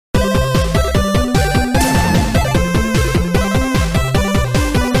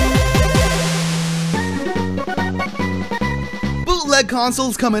bootleg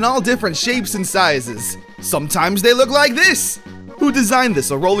consoles come in all different shapes and sizes. Sometimes they look like this. Who designed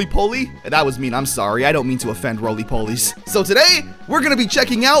this, a roly-poly? That was mean, I'm sorry, I don't mean to offend roly-polies. So today, we're gonna be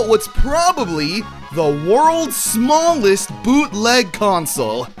checking out what's probably the world's smallest bootleg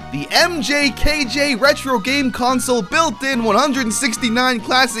console. The MJKJ retro game console built-in 169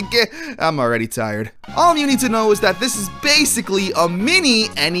 classic I'm already tired. All you need to know is that this is basically a mini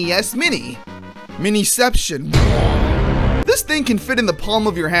NES Mini. Miniception. This thing can fit in the palm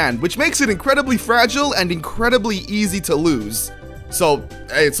of your hand, which makes it incredibly fragile and incredibly easy to lose. So,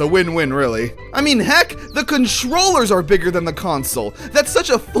 hey, it's a win-win, really. I mean, heck, the controllers are bigger than the console. That's such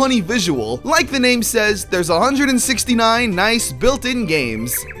a funny visual. Like the name says, there's 169 nice built-in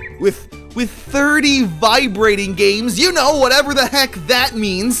games. With 30 vibrating games, you know, whatever the heck that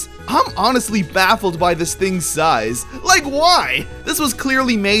means. I'm honestly baffled by this thing's size. Like, why? This was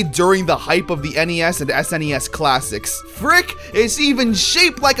clearly made during the hype of the NES and SNES classics. Frick, it's even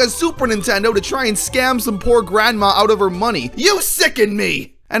shaped like a Super Nintendo to try and scam some poor grandma out of her money. You sicken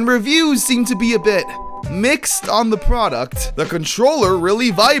me! And reviews seem to be a bit mixed on the product. The controller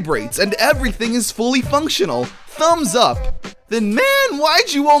really vibrates and everything is fully functional. Thumbs up. Then man,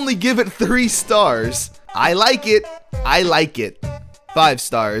 why'd you only give it 3 stars? I like it. I like it. 5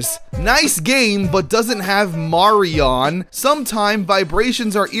 stars. Nice game, but doesn't have Marion. Sometime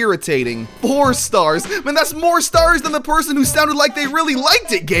vibrations are irritating. 4 stars. Man, that's more stars than the person who sounded like they really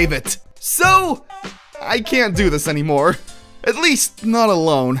liked it gave it. So, I can't do this anymore. At least, not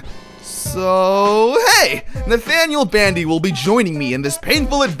alone. So, hey, Nathaniel Bandy will be joining me in this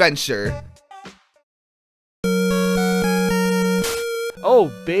painful adventure. Oh,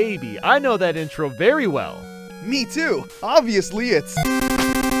 baby, I know that intro very well. Me too. Obviously, it's...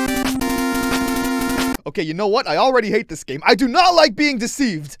 Okay, you know what? I already hate this game. I do not like being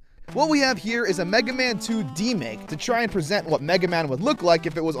deceived. What we have here is a Mega Man 2 demake to try and present what Mega Man would look like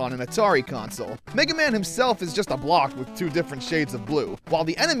if it was on an Atari console. Mega Man himself is just a block with 2 different shades of blue, while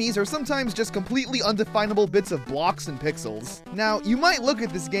the enemies are sometimes just completely undefinable bits of blocks and pixels. Now, you might look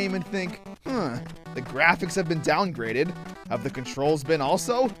at this game and think, the graphics have been downgraded. Have the controls been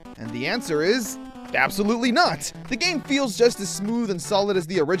also? And the answer is... absolutely not! The game feels just as smooth and solid as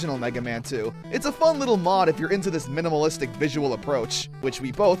the original Mega Man 2. It's a fun little mod if you're into this minimalistic visual approach, which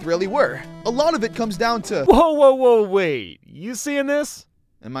we both really were. A lot of it comes down to... Whoa, wait. You seeing this?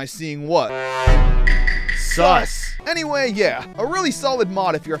 Am I seeing what? Sus! Anyway, yeah, a really solid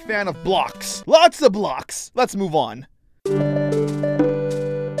mod if you're a fan of blocks. Lots of blocks! Let's move on.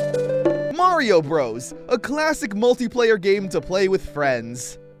 Mario Bros, a classic multiplayer game to play with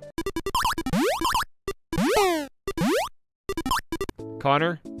friends.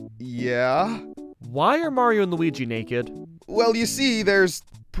 Connor? Yeah? Why are Mario and Luigi naked? Well, you see, there's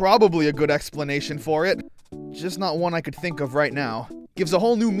probably a good explanation for it. Just not one I could think of right now. Gives a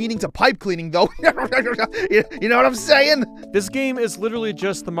whole new meaning to pipe cleaning, though. You know what I'm saying? This game is literally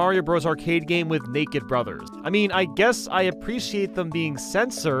just the Mario Bros. Arcade game with naked brothers. I mean, I guess I appreciate them being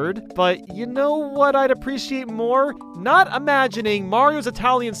censored, but you know what I'd appreciate more? Not imagining Mario's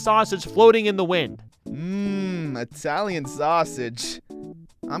Italian sausage floating in the wind. Italian sausage.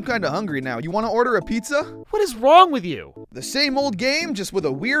 I'm kinda hungry now. You wanna order a pizza? What is wrong with you? The same old game, just with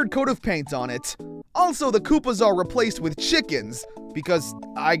a weird coat of paint on it. Also, the Koopas are replaced with chickens, because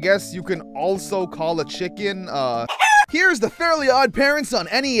I guess you can also call a chicken, Here's the Fairly Odd Parents on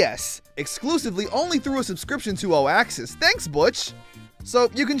NES, exclusively only through a subscription to OAxis. Thanks, Butch! So,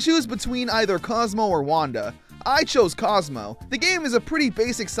 you can choose between either Cosmo or Wanda. I chose Cosmo. The game is a pretty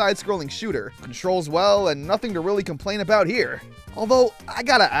basic side-scrolling shooter. Controls well, and nothing to really complain about here. Although, I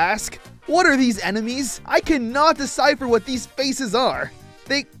gotta ask, what are these enemies? I cannot decipher what these faces are.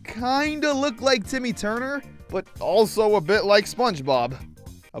 They kinda look like Timmy Turner, but also a bit like SpongeBob.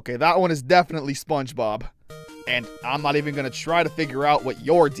 Okay, that one is definitely SpongeBob. And I'm not even gonna try to figure out what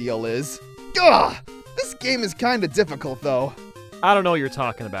your deal is. Ugh! This game is kinda difficult, though. I don't know what you're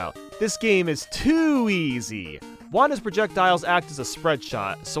talking about. This game is too easy. Wanda's projectiles act as a spread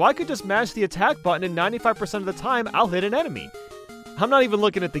shot, so I could just mash the attack button and 95% of the time I'll hit an enemy. I'm not even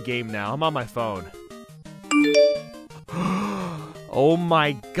looking at the game now, I'm on my phone. Oh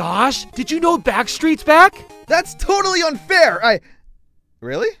my gosh, did you know Backstreet's back? That's totally unfair,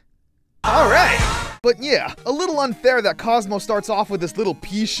 Really? Alright. But yeah, a little unfair that Cosmo starts off with this little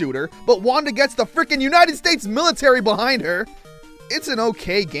pea shooter, but Wanda gets the frickin' United States military behind her. It's an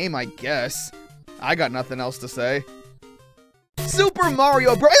okay game, I guess. I got nothing else to say. Super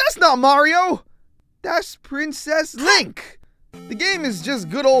Mario Bros. That's not Mario! That's Princess Link! The game is just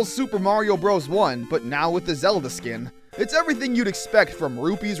good old Super Mario Bros. 1, but now with the Zelda skin. It's everything you'd expect, from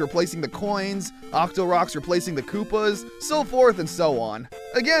rupees replacing the coins, Octorocks replacing the Koopas, so forth and so on.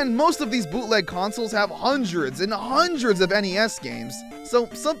 Again, most of these bootleg consoles have hundreds and hundreds of NES games, so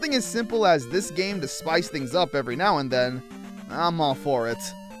something as simple as this game to spice things up every now and then, I'm all for it.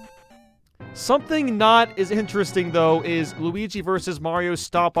 Something not as interesting, though, is Luigi vs. Mario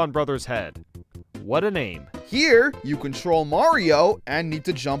Stomp on Brother's Head. What a name. Here, you control Mario and need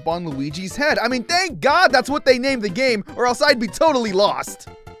to jump on Luigi's head. I mean, thank God that's what they named the game, or else I'd be totally lost.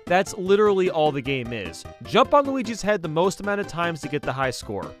 That's literally all the game is. Jump on Luigi's head the most amount of times to get the high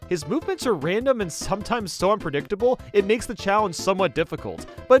score. His movements are random and sometimes so unpredictable, it makes the challenge somewhat difficult.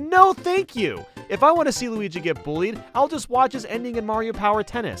 But no thank you! If I want to see Luigi get bullied, I'll just watch his ending in Mario Power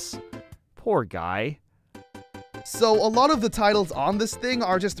Tennis. Poor guy. So, a lot of the titles on this thing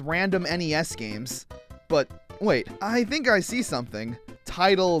are just random NES games. But, wait, I think I see something.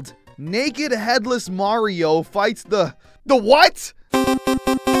 Titled, Naked Headless Mario Fights the what?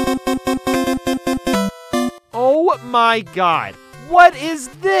 Oh my god, what is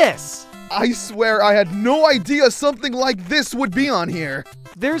this? I swear I had no idea something like this would be on here.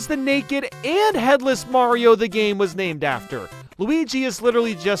 There's the naked and headless Mario the game was named after. Luigi is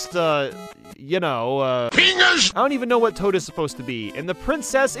literally just, Fingers! I don't even know what Toad is supposed to be, and the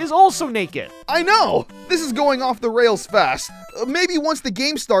princess is also naked. I know! This is going off the rails fast. Maybe once the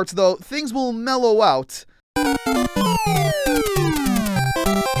game starts, though, things will mellow out.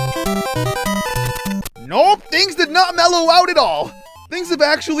 Nope, things did not mellow out at all. Things have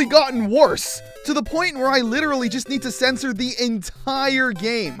actually gotten worse, to the point where I literally just need to censor the entire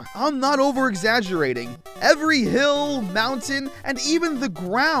game. I'm not over-exaggerating. Every hill, mountain, and even the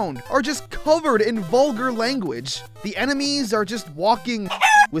ground are just covered in vulgar language. The enemies are just walking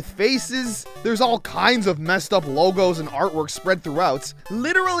with faces. There's all kinds of messed up logos and artwork spread throughout.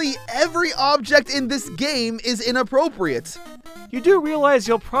 Literally every object in this game is inappropriate. You do realize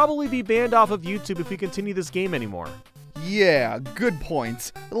you'll probably be banned off of YouTube if we continue this game anymore. Yeah, good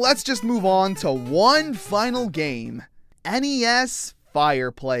point. Let's just move on to one final game. NES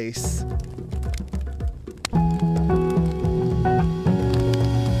Fireplace.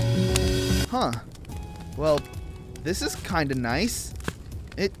 Huh. Well, this is kinda nice.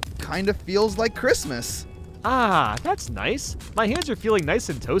 It kinda feels like Christmas. Ah, that's nice. My hands are feeling nice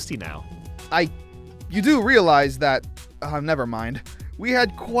and toasty now. You do realize that, never mind. We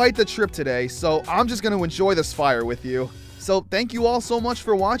had quite the trip today, so I'm just gonna enjoy this fire with you. So thank you all so much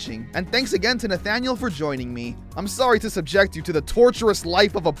for watching, and thanks again to Nathaniel for joining me. I'm sorry to subject you to the torturous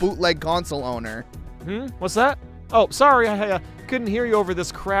life of a bootleg console owner. What's that? Oh, sorry, I couldn't hear you over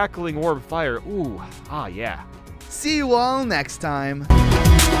this crackling orb fire. Ooh, yeah. See you all next time.